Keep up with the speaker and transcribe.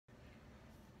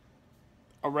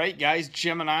Alright guys,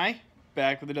 Gemini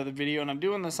back with another video, and I'm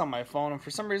doing this on my phone, and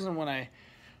for some reason when I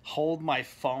hold my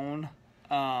phone,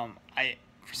 for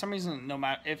some reason, no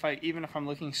matter even if I'm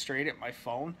looking straight at my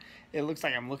phone, it looks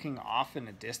like I'm looking off in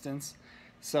the distance.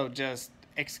 So just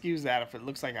excuse that if it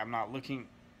looks like I'm not looking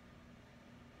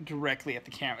directly at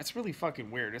the camera. It's really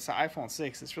fucking weird. It's an iPhone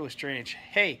 6. It's really strange.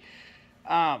 Hey,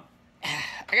 I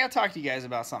gotta talk to you guys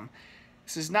about something.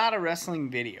 This is not a wrestling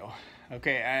video,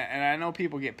 okay? And I know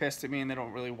people get pissed at me and they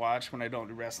don't really watch when I don't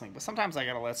do wrestling, but sometimes I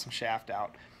gotta let some shaft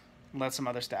out, let some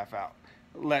other stuff out,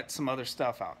 let some other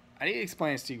stuff out. I need to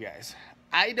explain this to you guys.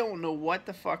 I don't know what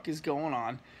the fuck is going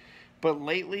on, but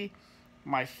lately,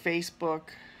 my Facebook,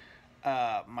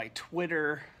 my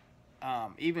Twitter,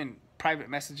 even private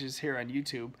messages here on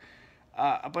YouTube,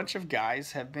 a bunch of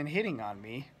guys have been hitting on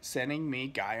me, sending me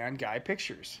guy-on-guy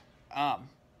pictures of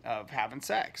having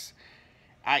sex.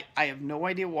 I have no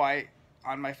idea why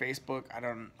on my Facebook. I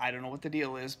don't know what the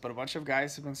deal is, but a bunch of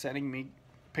guys have been sending me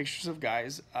pictures of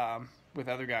guys with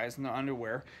other guys in their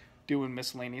underwear doing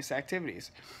miscellaneous activities.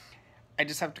 I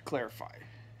just have to clarify.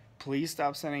 Please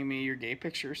stop sending me your gay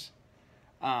pictures.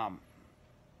 I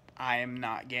am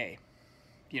not gay.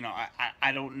 You know,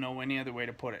 I don't know any other way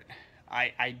to put it.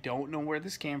 I don't know where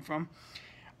this came from.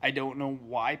 I don't know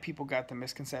why people got the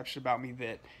misconception about me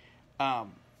that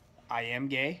I am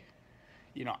gay.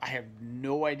 You know, I have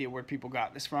no idea where people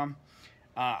got this from.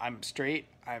 I'm straight.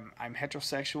 I'm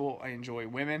heterosexual. I enjoy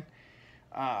women.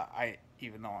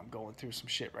 Even though I'm going through some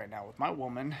shit right now with my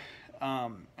woman, I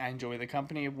enjoy the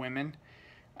company of women.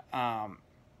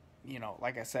 You know,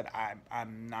 like I said,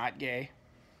 I'm not gay.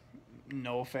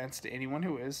 No offense to anyone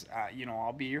who is. You know,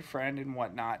 I'll be your friend and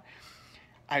whatnot.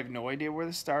 I have no idea where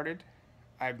this started.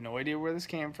 I have no idea where this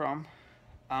came from.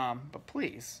 But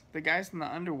please, the guys in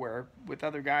the underwear with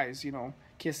other guys, you know,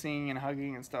 kissing and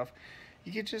hugging and stuff,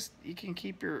 you can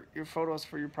keep your photos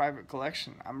for your private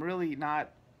collection. I'm really not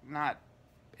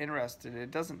interested.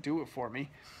 It doesn't do it for me.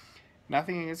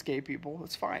 Nothing against gay people.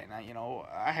 It's fine. You know,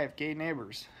 I have gay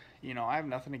neighbors. You know, I have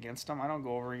nothing against them. I don't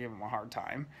go over and give them a hard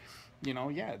time. You know,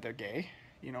 yeah, they're gay.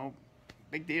 You know,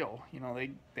 big deal. You know,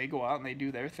 they go out and they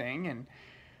do their thing, and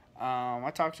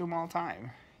I talk to them all the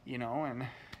time. You know, and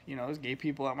you know, there's gay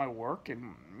people at my work,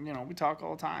 and you know, we talk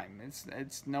all the time.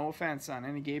 It's no offense on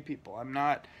any gay people. I'm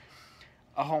not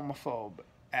a homophobe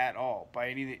at all by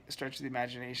any stretch of the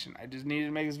imagination. I just needed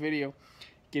to make this video,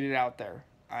 get it out there.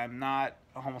 I'm not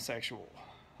a homosexual.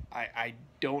 I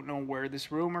don't know where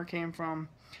this rumor came from.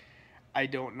 I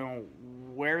don't know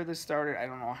where this started. I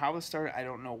don't know how this started. I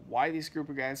don't know why these group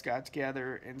of guys got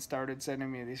together and started sending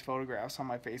me these photographs on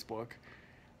my Facebook.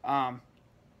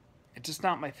 It's just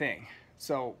not my thing.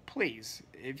 So please,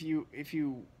 if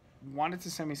you wanted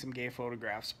to send me some gay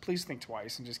photographs, please think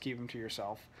twice and just keep them to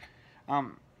yourself.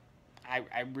 I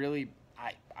really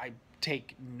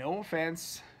take no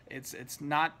offense. It's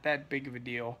not that big of a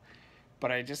deal,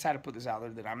 but I just had to put this out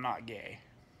there that I'm not gay.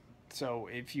 So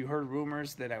if you heard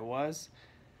rumors that I was,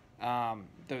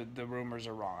 the rumors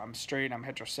are wrong. I'm straight. I'm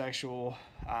heterosexual.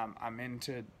 I'm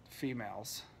into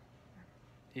females,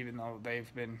 even though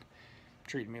they've been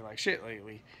treating me like shit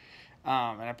lately.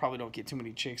 And I probably don't get too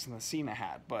many chicks in the scene I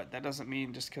had, but that doesn't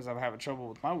mean just because I'm having trouble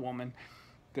with my woman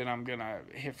that I'm gonna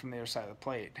hit from the other side of the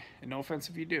plate. And no offense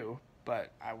if you do,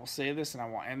 but I will say this, and I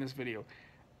will end this video.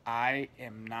 I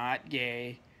am not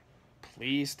gay.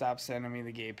 Please stop sending me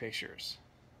the gay pictures.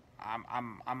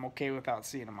 I'm okay without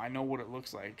seeing them. I know what it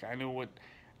looks like. I know what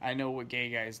gay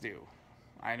guys do.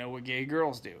 I know what gay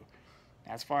girls do.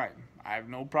 That's fine. I have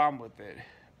no problem with it.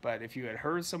 But if you had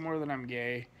heard somewhere that I'm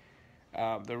gay,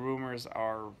 the rumors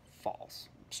are false.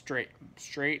 Straight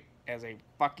as a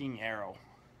fucking arrow.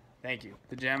 Thank you.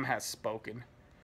 The gem has spoken.